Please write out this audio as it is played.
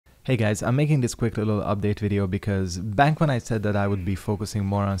Hey guys, I'm making this quick little update video because back when I said that I would be focusing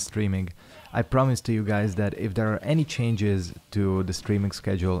more on streaming, I promised to you guys that if there are any changes to the streaming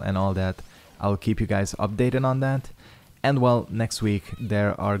schedule and all that, I'll keep you guys updated on that. And well, next week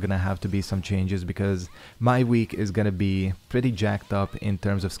there are gonna have to be some changes because my week is gonna be pretty jacked up in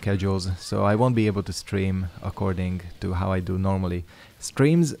terms of schedules, so I won't be able to stream according to how I do normally.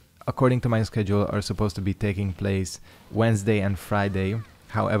 Streams, according to my schedule, are supposed to be taking place Wednesday and Friday.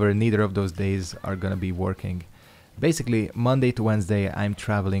 However, neither of those days are gonna be working. Basically, Monday to Wednesday, I'm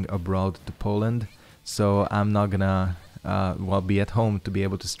traveling abroad to Poland, so I'm not gonna be at home to be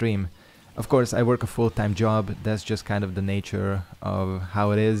able to stream. Of course, I work a full-time job. That's just kind of the nature of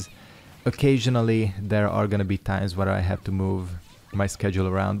how it is. Occasionally, there are gonna be times where I have to move my schedule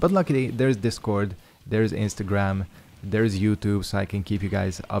around, but luckily, there's Discord, there's Instagram, there's YouTube, so I can keep you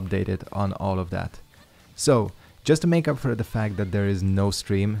guys updated on all of that. So, just to make up for the fact that there is no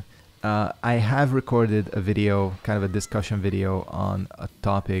stream, I have recorded a video, kind of a discussion video on a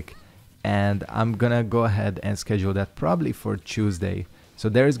topic, and I'm gonna go ahead and schedule that probably for Tuesday. So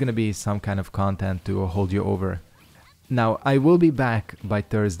there is gonna be some kind of content to hold you over. Now, I will be back by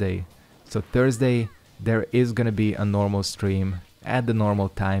Thursday. So Thursday, there is gonna be a normal stream at the normal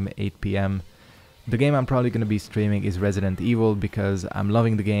time, 8 p.m. The game I'm probably going to be streaming is Resident Evil because I'm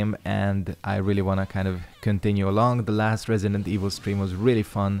loving the game and I really want to kind of continue along. The last Resident Evil stream was really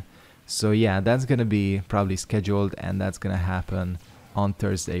fun. So yeah, that's going to be probably scheduled and that's going to happen on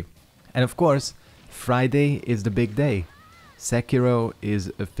Thursday. And of course, Friday is the big day. Sekiro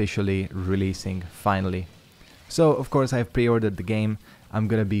is officially releasing, finally. So of course I've pre-ordered the game. I'm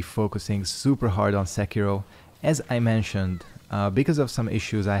going to be focusing super hard on Sekiro. As I mentioned, because of some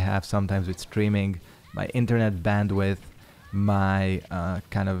issues I have sometimes with streaming, my internet bandwidth, my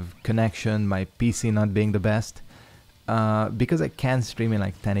kind of connection, my PC not being the best, because I can't stream in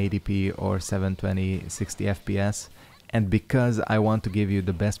like 1080p or 720 60 FPS, and because I want to give you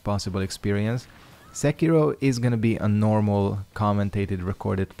the best possible experience, Sekiro is gonna be a normal commentated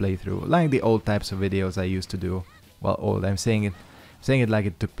recorded playthrough, like the old types of videos I used to do. Well, old, I'm saying it like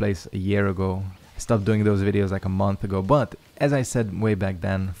it took place a year ago. Stopped doing those videos like a month ago, but as I said way back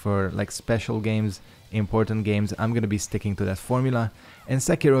then, for like special games, important games, I'm gonna be sticking to that formula, and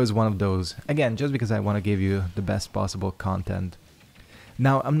Sekiro is one of those, again, just because I want to give you the best possible content.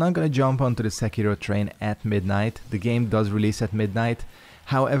 Now, I'm not gonna jump onto the Sekiro train at midnight. The game does release at midnight.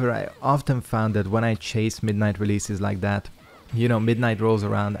 However, I often found that when I chase midnight releases like that, you know, midnight rolls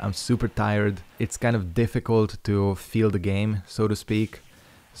around, I'm super tired, it's kind of difficult to feel the game, so to speak.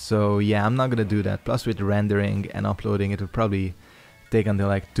 So yeah, I'm not gonna do that. Plus with rendering and uploading, it will probably take until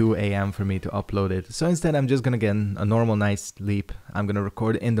like 2 a.m. for me to upload it. So instead I'm just gonna get a normal night's sleep. I'm gonna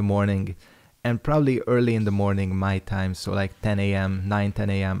record in the morning and probably early in the morning my time. So like 10 a.m., 9, 10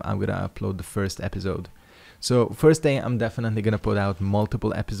 a.m. I'm gonna upload the first episode. So first day I'm definitely gonna put out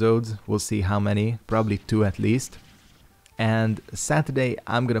multiple episodes. We'll see how many, probably 2 at least. And Saturday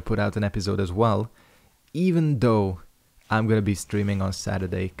I'm gonna put out an episode as well, even though I'm gonna be streaming on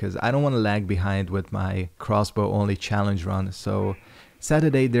Saturday because I don't want to lag behind with my crossbow only challenge run. So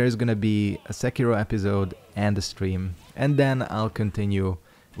Saturday there's gonna be a Sekiro episode and a stream, and then I'll continue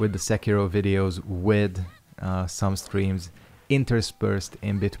with the Sekiro videos with some streams interspersed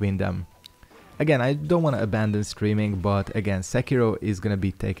in between them. Again, I don't want to abandon streaming, but again, Sekiro is gonna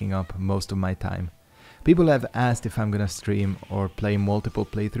be taking up most of my time. People have asked if I'm gonna stream or play multiple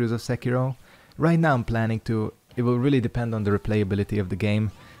playthroughs of Sekiro. Right now I'm planning to. It will really depend on the replayability of the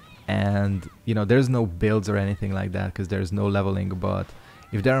game, and you know, there's no builds or anything like that because there's no leveling, but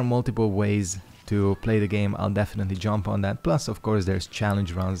if there are multiple ways to play the game, I'll definitely jump on that. Plus of course there's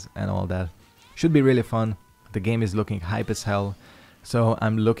challenge runs and all that. Should be really fun. The game is looking hype as hell, so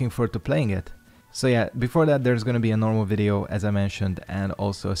I'm looking forward to playing it. So yeah, before that there's gonna be a normal video as I mentioned, and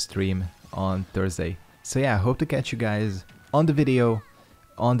also a stream on Thursday. So yeah, I hope to catch you guys on the video,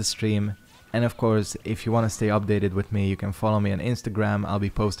 on the stream. And of course, if you want to stay updated with me, you can follow me on Instagram. I'll be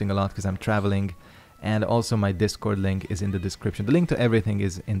posting a lot because I'm traveling. And also my Discord link is in the description. The link to everything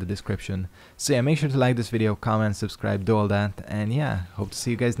is in the description. So yeah, make sure to like this video, comment, subscribe, do all that. And yeah, hope to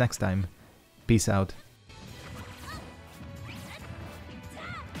see you guys next time. Peace out.